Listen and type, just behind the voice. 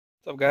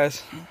What's up,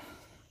 guys?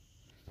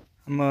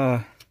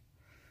 I'm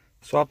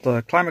swap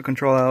the climate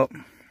control out.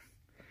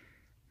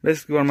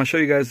 Basically what I'm gonna show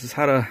you guys is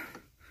how to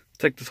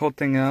take this whole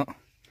thing out.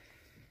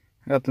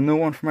 I got the new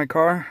one for my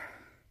car,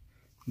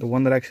 the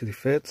one that actually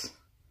fits.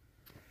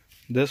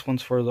 This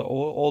one's for the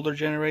older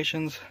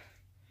generations,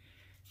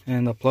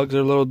 and the plugs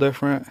are a little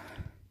different.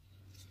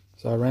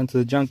 So I ran to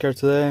the junkyard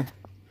today,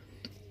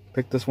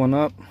 picked this one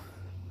up,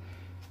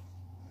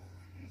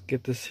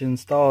 get this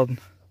installed.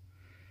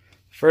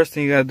 First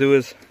thing you gotta do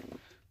is,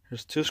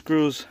 there's 2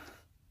 screws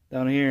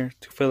down here,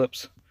 2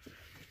 Phillips.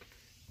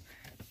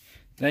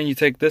 Then you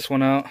take this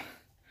one out,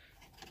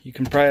 you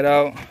can pry it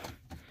out,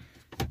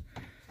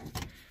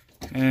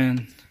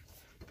 and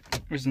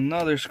there's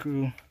another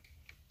screw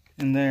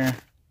in there.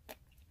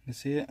 You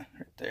see it?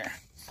 Right there.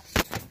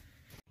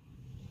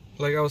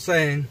 Like I was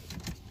saying,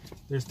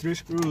 there's 3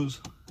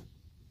 screws.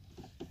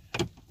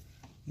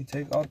 You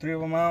take all 3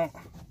 of them out.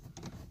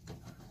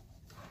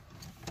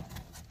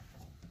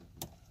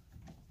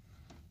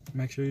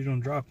 Make sure you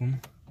don't drop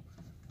them.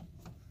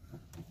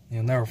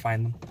 You'll never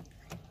find them.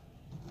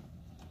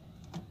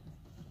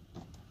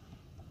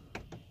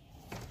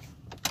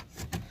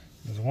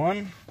 There's 1.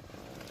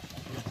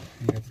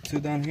 You got the 2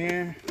 down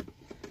here.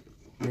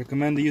 I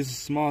recommend to use a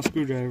small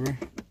screwdriver.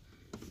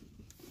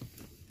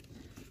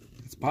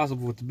 It's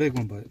possible with the big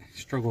one, but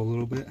struggle a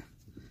little bit.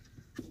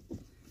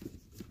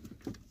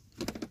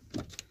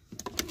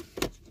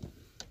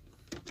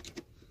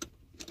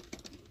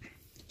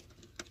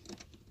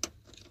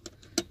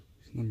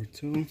 Number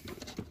 2.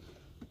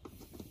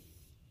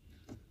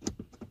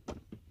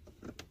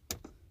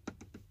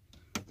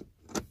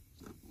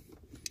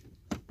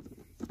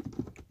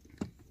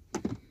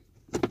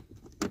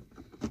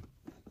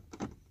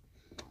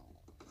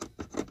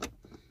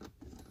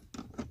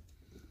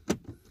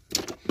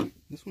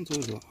 This one's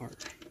always a lot harder.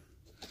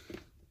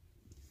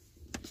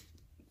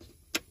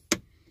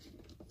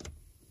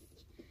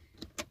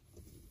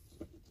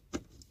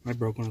 I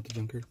broke one at the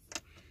junkyard.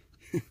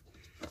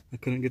 I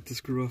couldn't get the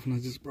screw off and I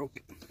just broke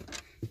it.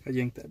 I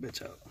yanked that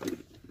bitch out. I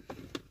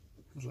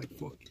was like,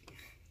 fuck it.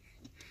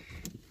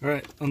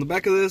 Alright, on the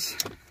back of this,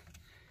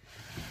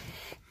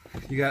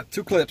 you got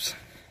 2 clips,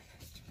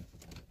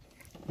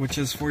 which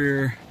is for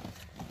your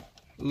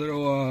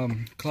little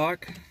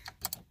clock,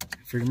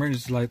 for your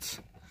emergency lights.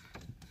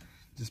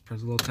 Just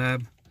press a little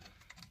tab.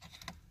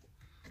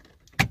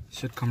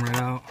 Should come right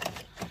out.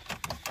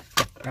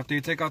 After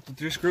you take out the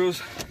 3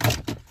 screws,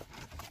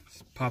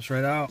 it pops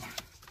right out.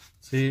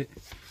 See,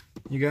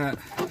 you got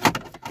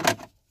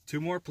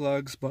 2 more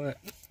plugs, but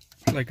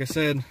like I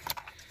said,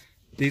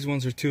 these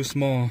ones are too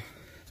small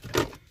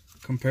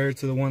compared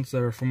to the ones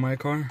that are from my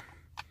car,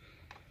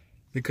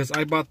 because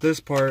I bought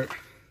this part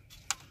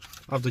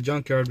off the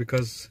junkyard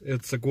because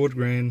it's a wood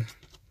grain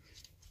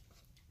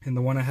and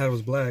the one I had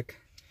was black.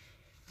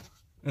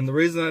 And the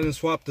reason I didn't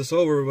swap this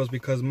over was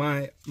because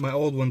my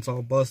old one's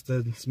all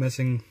busted. It's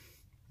missing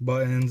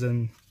buttons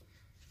and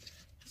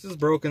it's just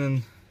broken,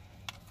 and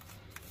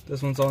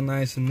this one's all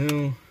nice and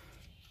new.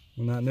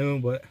 Well, not new,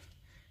 but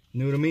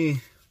new to me.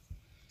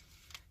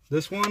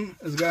 This one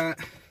has got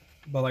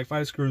about like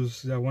 5 screws.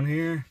 It's got 1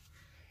 here,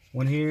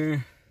 1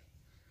 here,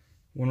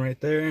 1 right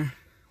there,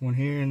 1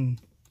 here, and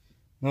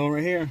another one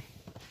right here.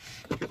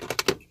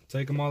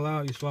 Take them all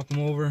out, you swap them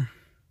over.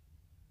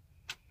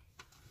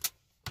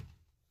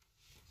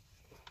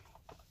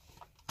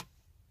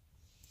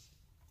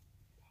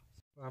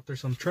 After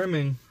some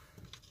trimming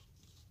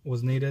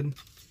was needed,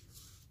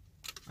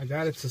 I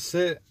got it to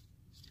sit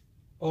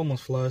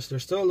almost flush.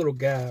 There's still a little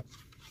gap.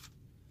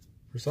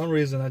 For some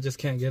reason, I just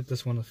can't get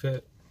this one to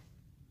fit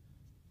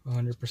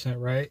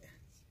 100% right.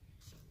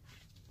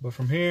 But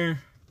from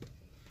here,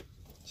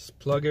 just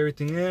plug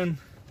everything in,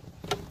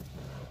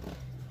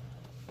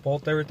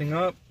 bolt everything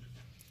up,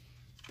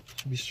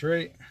 should be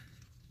straight.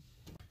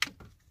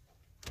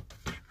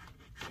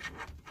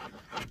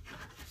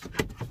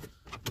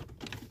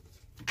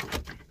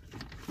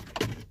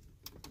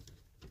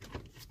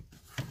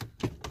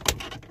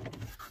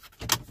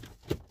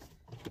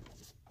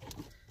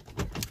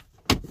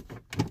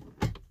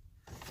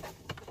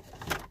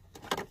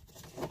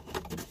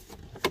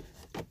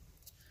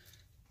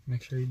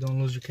 Make sure you don't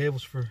lose your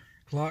cables for your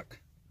clock.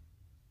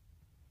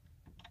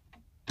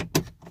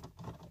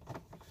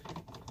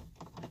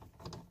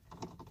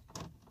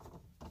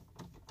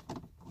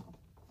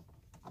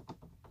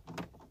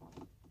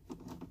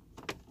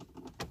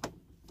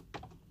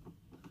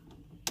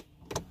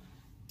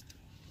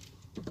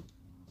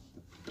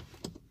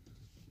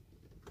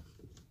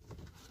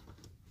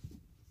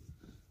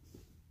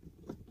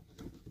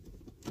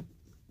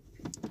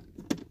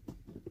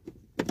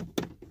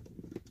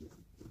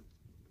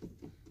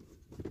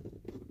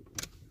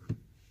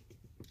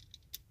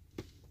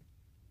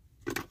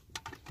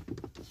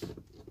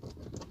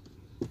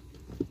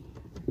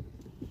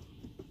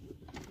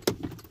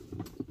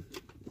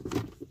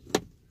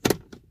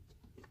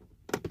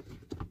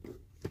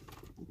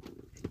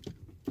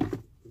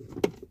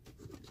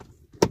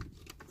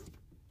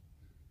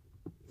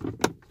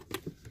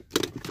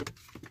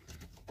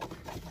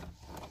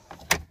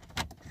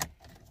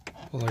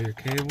 Pull out your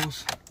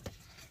cables,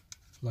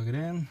 plug it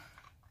in.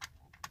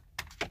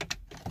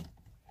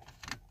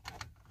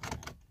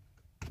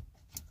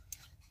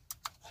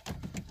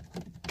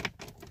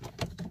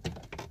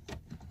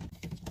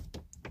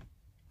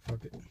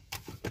 Fuck it.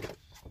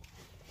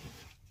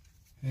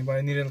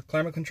 Anybody need a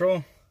climate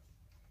control?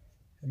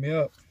 Hit me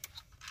up.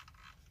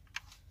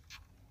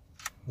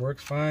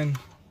 Works fine.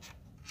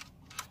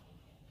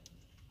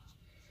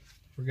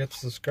 Forget to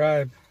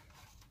subscribe.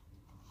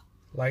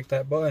 Like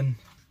that button.